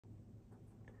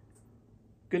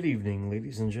Good evening,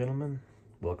 ladies and gentlemen.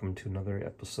 Welcome to another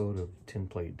episode of Tin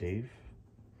Plate Dave.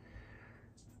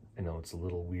 I know it's a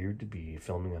little weird to be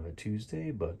filming on a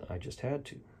Tuesday, but I just had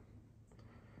to.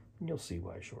 And you'll see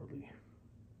why shortly.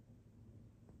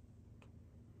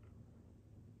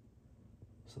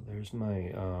 So there's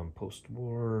my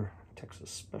post-war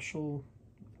Texas Special,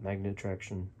 magnet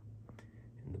traction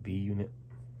in the B unit.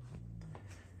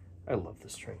 I love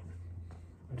this train.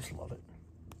 I just love it.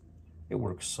 It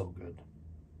works so good.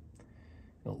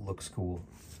 It looks cool.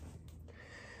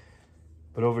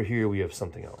 But over here we have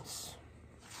something else.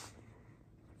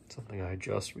 Something I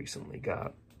just recently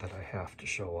got that I have to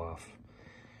show off.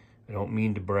 I don't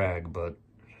mean to brag, but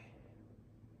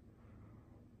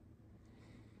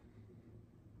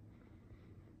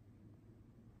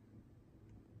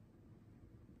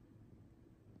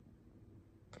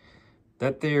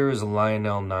that there is a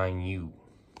Lionel 9U.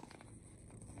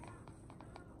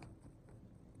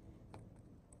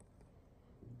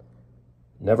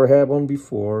 Never had one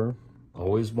before,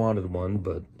 always wanted one,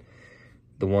 but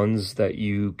the ones that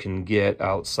you can get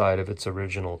outside of its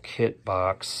original kit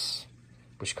box,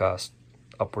 which cost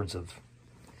upwards of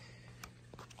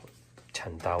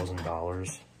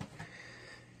 $10,000,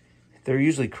 they're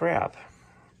usually crap.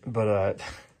 But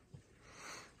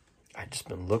I've just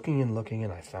been looking and looking,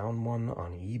 and I found one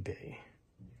on eBay.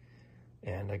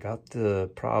 And I got the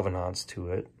provenance to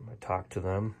it. I talked to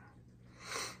them.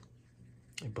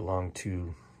 It belonged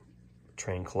to a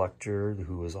train collector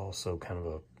who was also kind of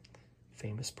a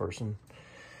famous person.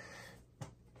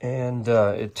 And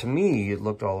to me, it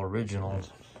looked all original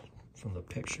from the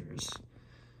pictures.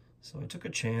 So I took a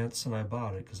chance and I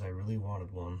bought it because I really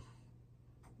wanted one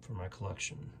for my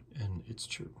collection. And it's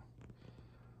true.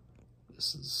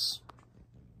 This is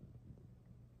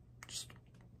just,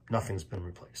 nothing's been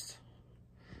replaced.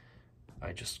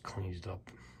 I just cleaned it up.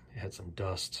 It had some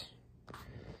dust.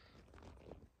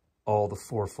 All the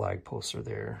 4 flag posts are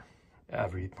there.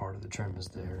 Every part of the trim is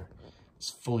there. It's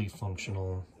fully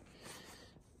functional.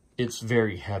 It's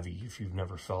very heavy if you've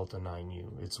never felt a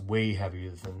 9U. It's way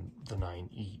heavier than the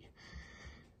 9E.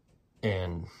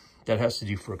 And that has to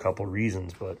do for a couple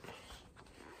reasons, but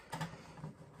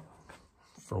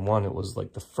for one, it was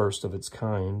like the first of its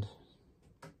kind,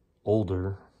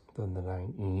 older than the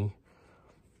 9E.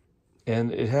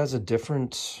 And it has a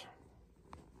different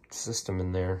system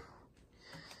in there.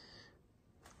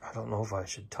 I don't know if I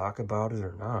should talk about it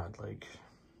or not. Like,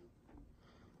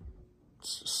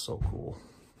 it's just so cool.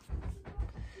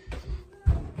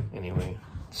 Anyway,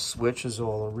 switch is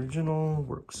all original,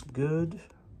 works good.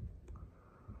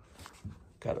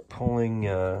 Got it pulling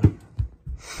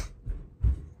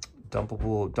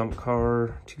dumpable dump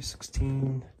car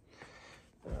 216,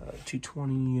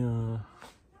 220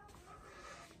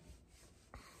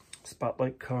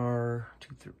 spotlight car,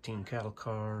 213 cattle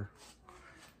car,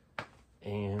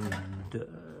 and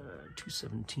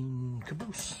 217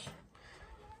 caboose.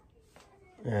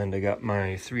 And I got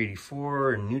my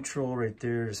 384 in neutral right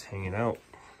there, just hanging out.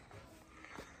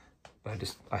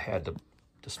 I had to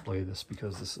display this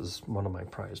because this is one of my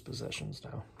prized possessions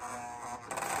now.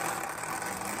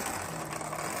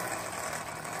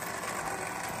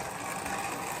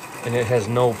 And it has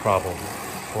no problem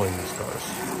pulling these cars.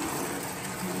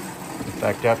 In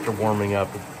fact, after warming up,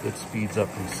 it speeds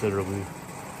up considerably.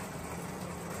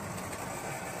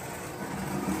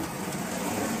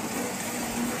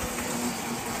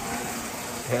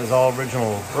 It has all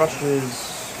original brushes.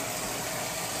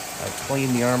 I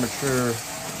cleaned the armature.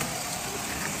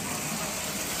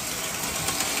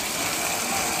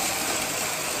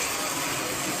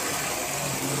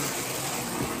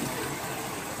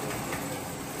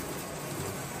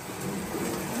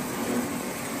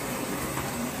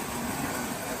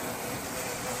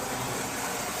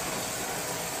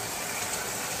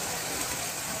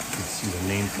 You can see the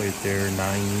nameplate there,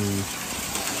 9U.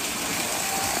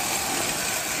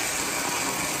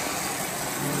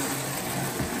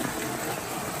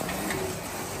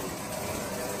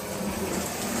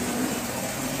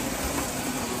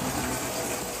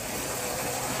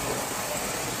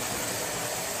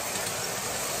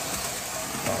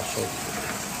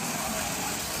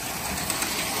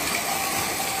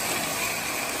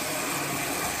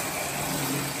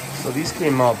 So these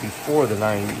came out before the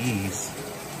 9Es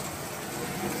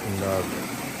in the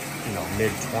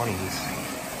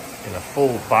mid-20s in a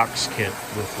full box kit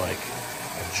with like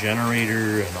a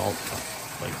generator and all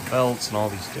like belts and all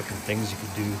these different things you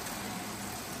could do,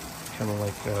 kind of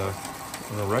like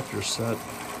an erector set.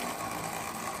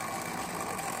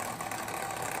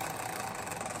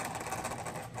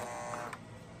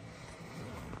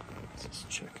 Let's just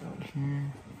check out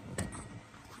here.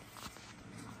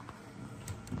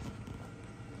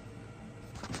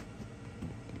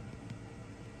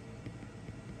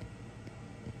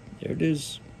 it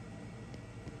is.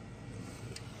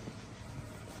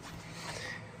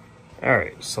 All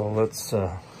right, so let's get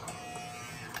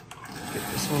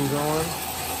this one going.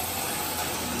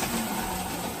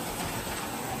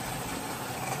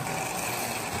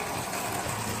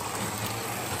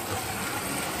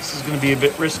 This is going to be a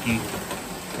bit risky.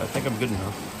 I think I'm good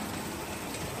enough.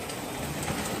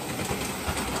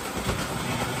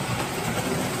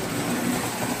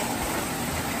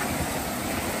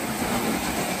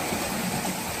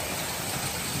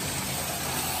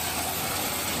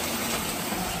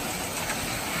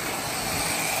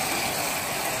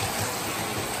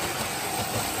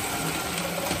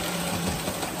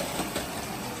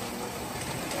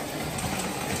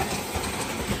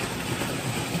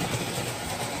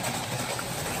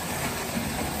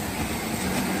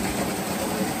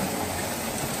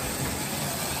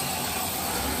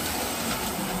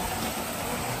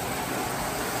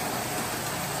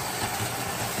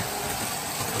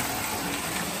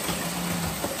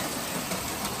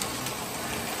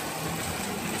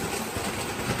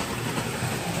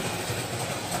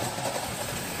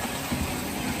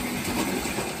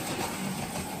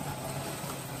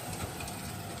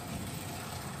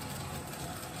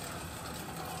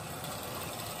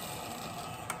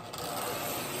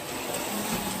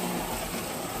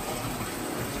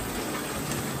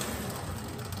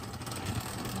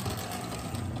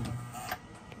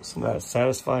 Isn't that a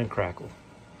satisfying crackle?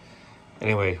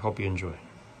 Anyway, hope you enjoy.